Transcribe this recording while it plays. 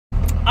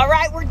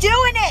right, we're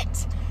doing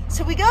it.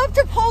 So we go up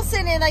to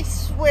Polson, and I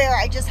swear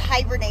I just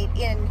hibernate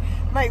in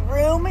my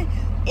room,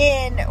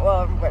 in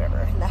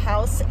the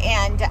house,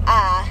 and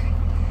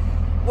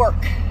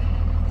work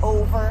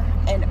over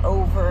and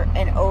over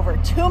and over.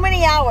 Too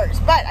many hours,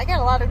 but I got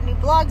a lot of new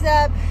blogs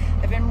up.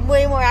 I've been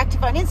way more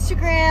active on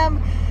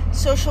Instagram.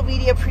 Social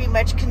media pretty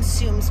much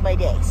consumes my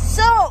day.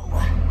 So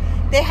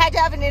they had to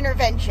have an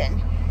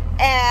intervention,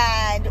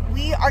 and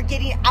we are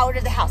getting out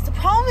of the house. The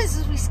problem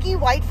is we ski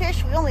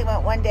whitefish. We only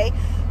went one day,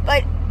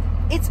 but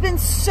it's been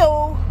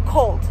so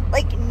cold,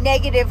 like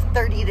negative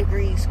 30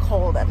 degrees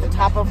cold at the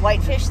top of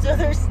Whitefish.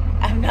 So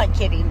I'm not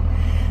kidding,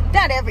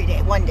 not every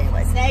day, one day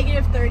was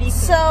negative 30.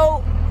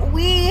 So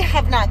we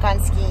have not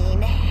gone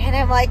skiing, and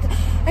I'm like,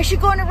 I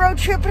should go on a road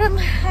trip, but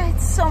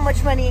it's so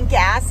much money in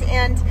gas,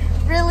 and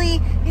really,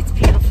 it's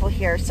beautiful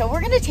here. So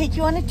we're gonna take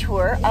you on a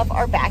tour of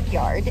our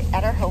backyard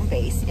at our home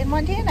base in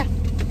Montana.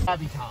 Let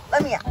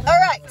me out. All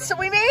right, so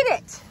we made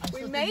it.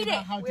 We made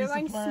it. We're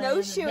going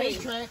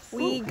snowshoeing.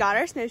 We got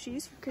our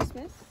snowshoes for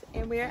Christmas,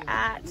 and we're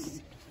at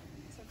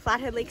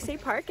Flathead Lake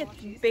State Park at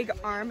the Big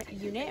Arm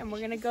unit, and we're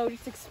gonna go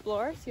just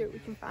explore, see what we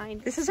can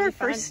find. This is our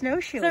first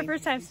snowshoeing. It's our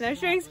first time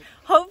snowshoeing.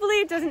 Hopefully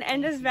it doesn't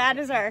end as bad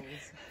as our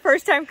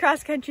first time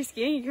cross country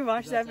skiing. You can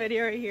watch that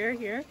video right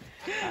here.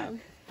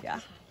 Yeah.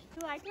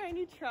 I like my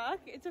new truck.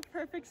 It's a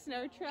perfect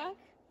snow truck.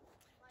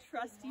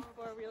 Trusty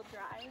 4-wheel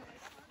drive.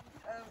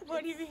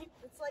 What do you mean?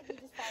 It's like you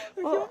just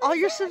well, all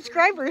your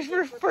subscribers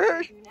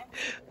for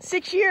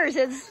 6 years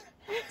has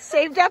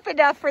saved up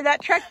enough for that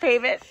truck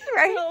payment,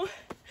 right? So,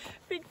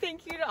 big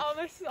thank you to all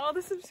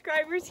the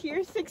subscribers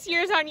here. 6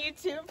 years on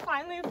YouTube.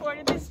 Finally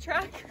afforded this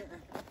truck.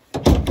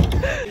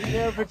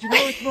 Yeah, but you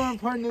know what's more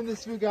important than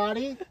this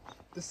Bugatti?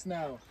 The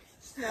snow.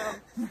 Snow.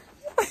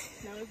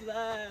 Snow is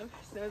love.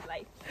 Snow is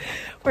life.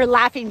 We're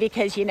laughing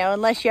because, you know,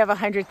 unless you have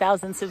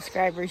 100,000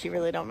 subscribers, you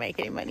really don't make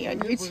any money on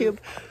YouTube.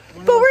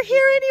 But we're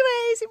here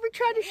anyways, and we're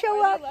trying to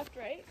show up. Left,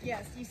 right?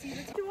 Yes. You see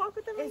this? To walk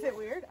with them? Is it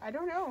weird? I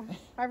don't know.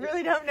 I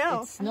really don't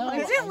know. It's snow.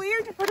 Is it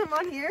weird to put them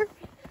on here?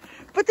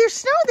 But there's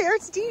snow there.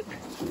 It's deep.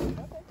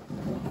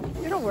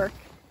 Okay. It'll work.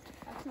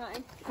 That's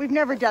mine. We've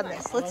never done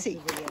this. Let's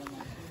see.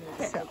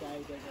 So,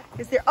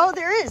 is there? Oh,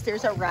 there is.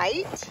 There's a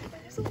right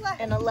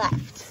and a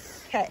left.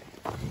 Okay.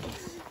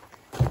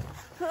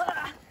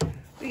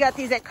 We got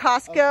these at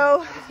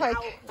Costco. Like,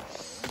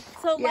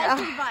 so yeah.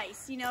 life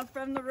advice, you know,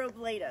 from the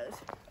Robledos.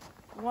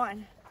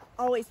 1,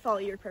 always follow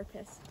your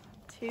purpose.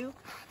 2,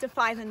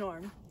 defy the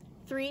norm.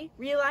 3,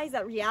 realize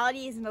that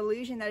reality is an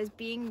illusion that is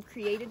being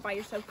created by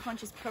your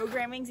subconscious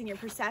programmings, and your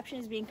perception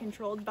is being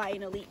controlled by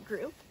an elite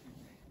group.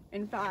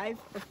 And 5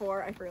 or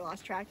 4, I forgot,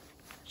 lost track.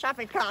 Shop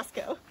at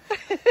Costco.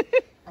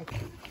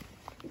 Okay.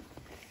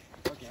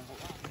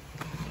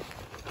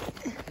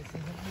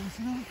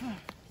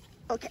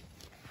 Okay.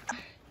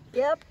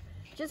 Yep.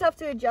 Just have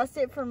to adjust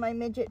it for my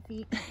midget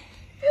feet.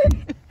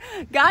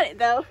 Got it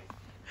though.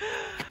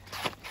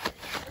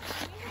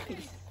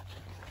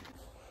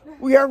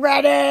 We are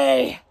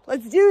ready.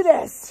 Let's do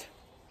this.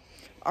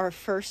 Our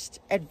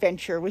first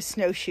adventure with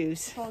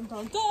snowshoes. Dun,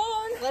 dun,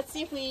 dun. Let's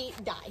see if we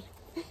die.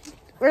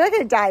 We're not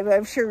going to die, but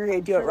I'm sure we're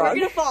going to do it wrong. We're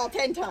going to fall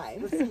 10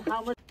 times.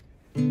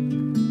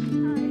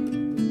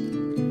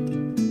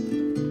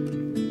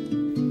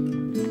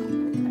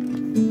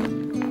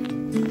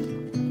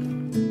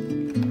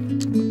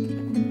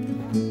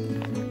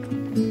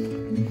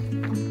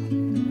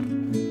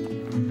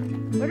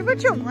 What a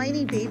bunch of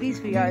whiny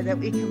babies we are that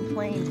we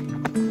complained.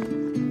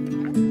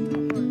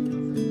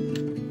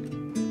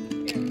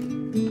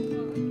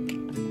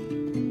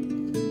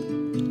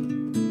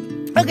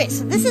 Okay,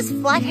 so this is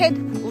Flathead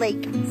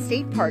Lake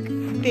State Park,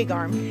 Big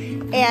Arm,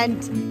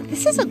 and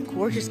this is a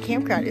gorgeous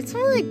campground. It's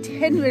only like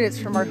 10 minutes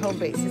from our home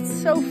base.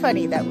 It's so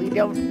funny that we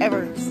don't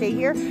ever stay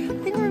here. I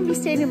think we're gonna be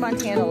staying in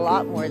Montana a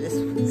lot more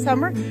this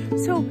summer.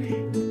 So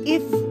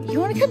if you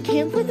wanna come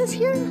camp with us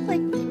here,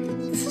 like,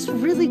 this is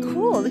really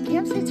cool. The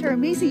campsites are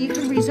amazing. You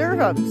can reserve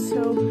them.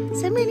 So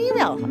send me an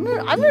email.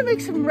 I'm gonna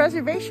make some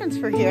reservations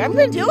for here. I'm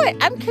gonna do it.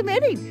 I'm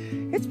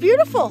committing. It's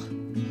beautiful.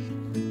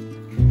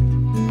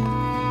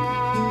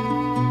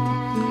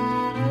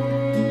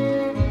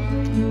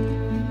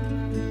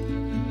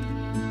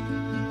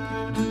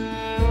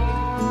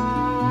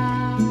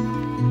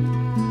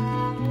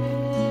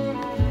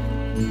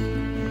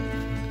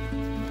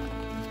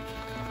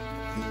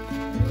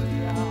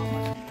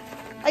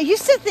 I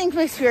used to think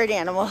my spirit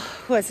animal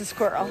was a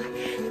squirrel.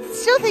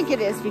 Still think it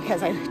is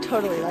because I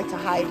totally like to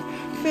hide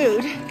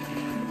food,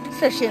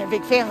 especially in a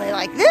big family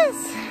like this,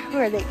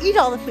 where they eat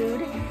all the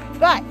food.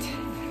 But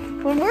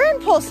when we're in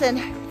Polson,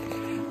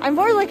 I'm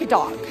more like a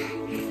dog,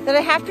 that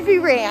I have to be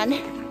ran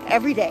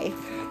every day.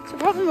 So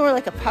probably more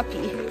like a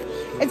puppy.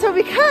 And so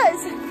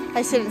because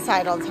I sit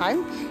inside all the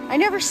time, I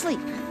never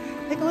sleep.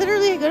 Like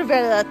literally I go to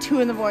bed at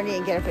 2 in the morning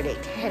and get up at 8.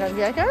 And I'll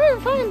be like, all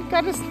right, fine,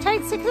 got a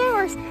tight 6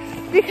 hours.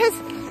 Because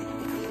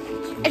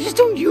I just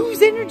don't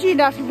use energy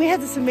enough. We had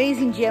this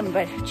amazing gym,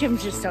 but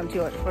gyms just don't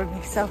do it for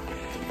me. So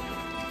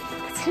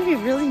it's gonna be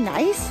really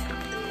nice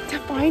to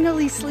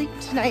finally sleep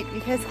tonight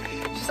because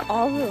it's just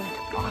all the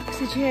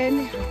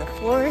oxygen, the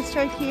forest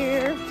right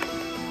here.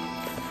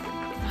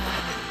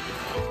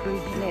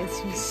 Breathing in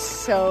seems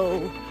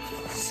so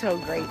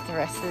great the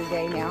rest of the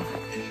day now.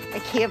 I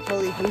can't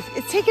believe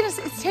it's taken us,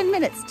 it's 10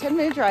 minutes,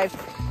 10-minute drive,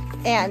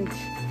 and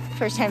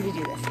first time to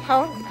do this.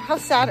 How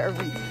sad are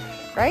we,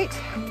 right?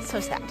 So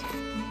sad.